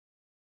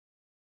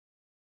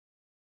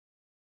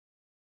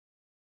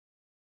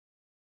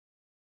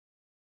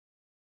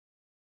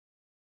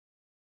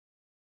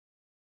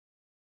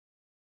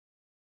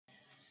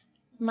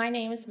My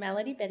name is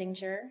Melody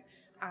Bittinger.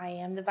 I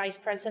am the Vice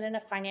President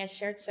of Finance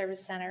Shared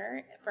Service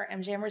Center for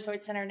MGM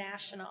Resorts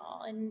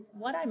International. And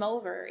what I'm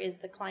over is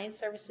the client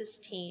services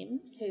team,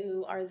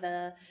 who are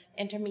the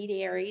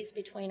intermediaries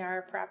between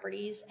our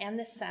properties and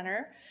the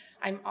center.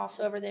 I'm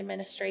also over the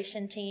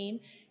administration team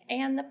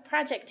and the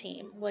project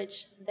team,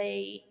 which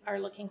they are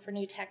looking for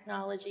new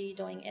technology,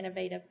 doing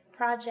innovative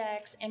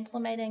projects,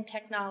 implementing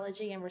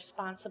technology, and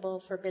responsible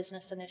for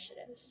business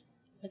initiatives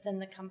within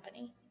the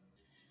company.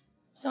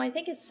 So I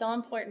think it's so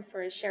important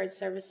for a shared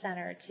service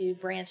center to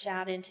branch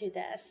out into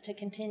this, to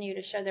continue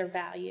to show their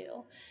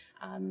value.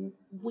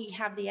 We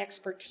have the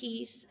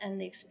expertise and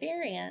the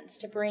experience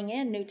to bring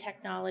in new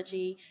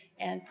technology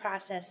and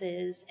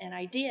processes and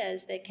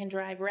ideas that can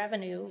drive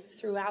revenue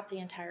throughout the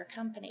entire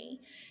company.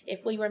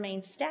 If we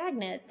remain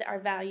stagnant, our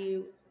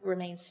value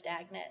remains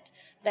stagnant.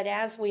 But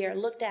as we are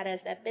looked at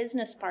as that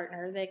business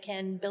partner that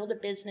can build a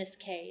business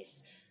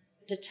case,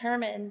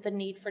 determine the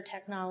need for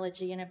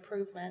technology and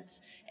improvements,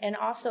 and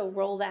also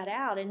roll that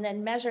out and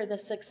then measure the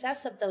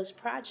success of those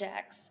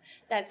projects.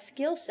 That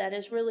skill set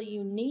is really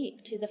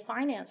unique to the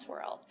finance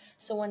world.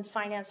 So when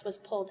finance was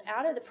pulled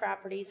out of the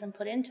properties and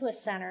put into a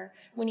center,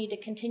 we need to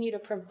continue to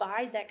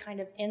provide that kind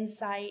of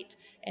insight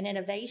and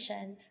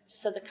innovation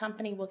so the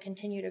company will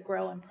continue to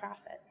grow and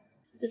profit.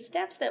 The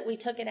steps that we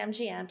took at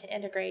MGM to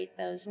integrate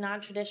those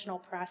non-traditional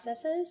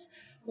processes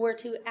were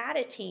to add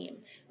a team.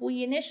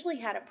 We initially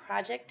had a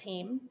project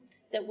team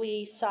that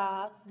we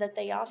saw that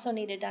they also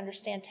needed to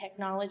understand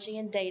technology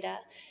and data,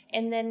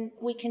 and then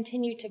we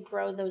continued to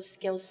grow those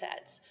skill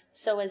sets.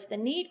 So as the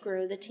need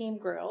grew, the team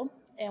grew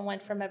and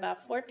went from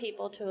about 4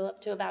 people to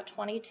up to about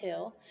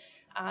 22.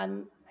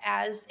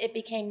 As it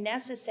became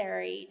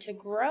necessary to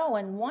grow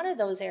in one of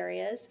those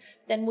areas,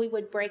 then we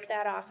would break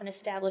that off and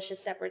establish a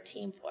separate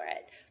team for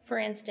it. For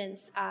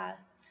instance,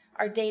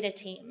 our data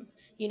team.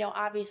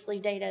 Obviously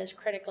data is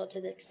critical to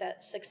the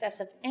success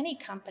of any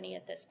company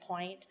at this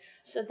point.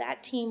 So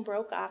that team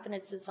broke off and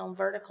it's its own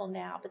vertical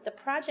now. But the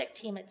project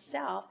team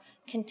itself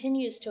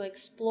continues to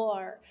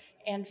explore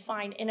and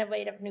find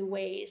innovative new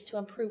ways to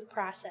improve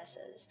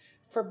processes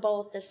for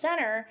both the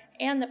center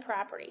and the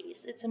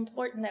properties. It's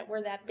important that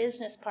we're that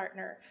business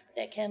partner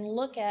that can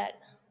look at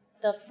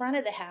the front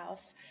of the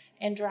house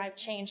and drive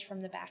change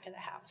from the back of the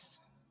house.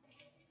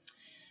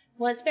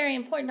 Well, it's very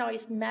important to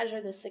always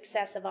measure the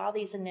success of all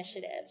these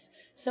initiatives.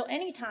 So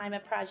anytime a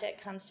project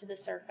comes to the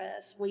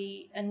surface,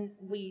 we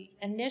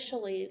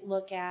initially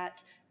look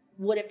at,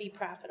 would it be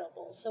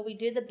profitable? So we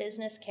do the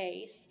business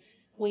case.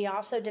 We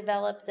also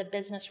develop the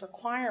business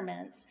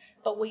requirements,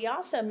 but we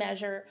also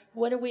measure,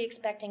 what are we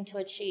expecting to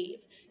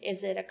achieve?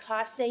 Is it a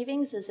cost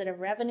savings? Is it a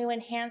revenue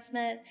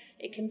enhancement?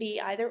 It can be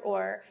either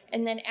or.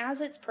 And then as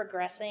it's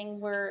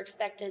progressing, we're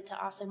expected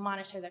to also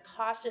monitor the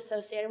cost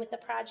associated with the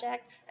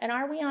project. And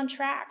are we on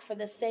track for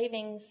the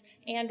savings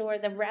and or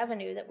the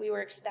revenue that we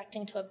were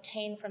expecting to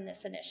obtain from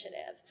this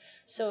initiative?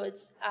 So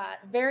it's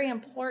very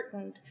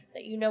important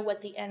that you know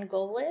what the end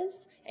goal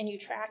is and you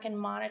track and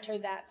monitor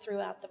that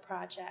throughout the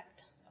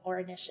project or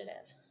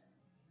initiative.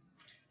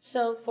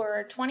 So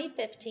for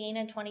 2015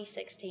 and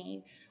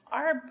 2016,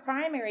 our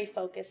primary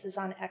focus is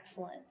on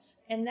excellence,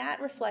 and that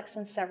reflects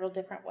in several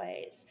different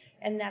ways,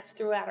 and that's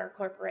throughout our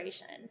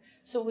corporation.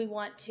 So we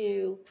want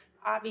to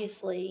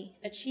obviously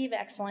achieve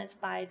excellence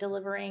by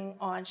delivering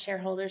on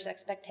shareholders'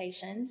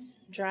 expectations,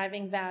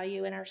 driving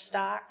value in our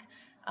stock,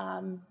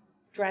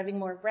 driving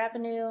more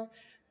revenue,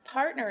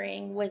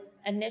 partnering with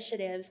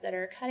initiatives that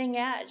are cutting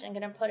edge and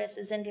going to put us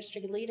as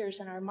industry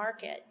leaders in our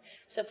market.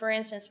 So for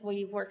instance,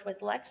 we've worked with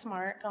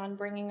Lexmark on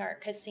bringing our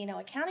casino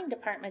accounting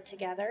department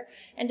together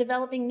and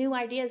developing new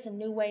ideas and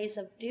new ways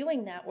of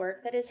doing that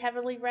work that is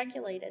heavily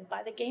regulated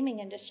by the gaming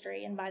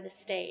industry and by the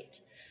state.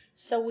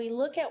 So we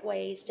look at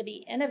ways to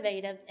be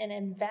innovative and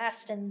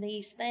invest in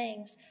these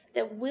things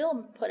that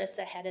will put us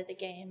ahead of the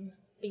game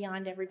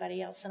beyond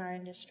everybody else in our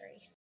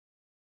industry.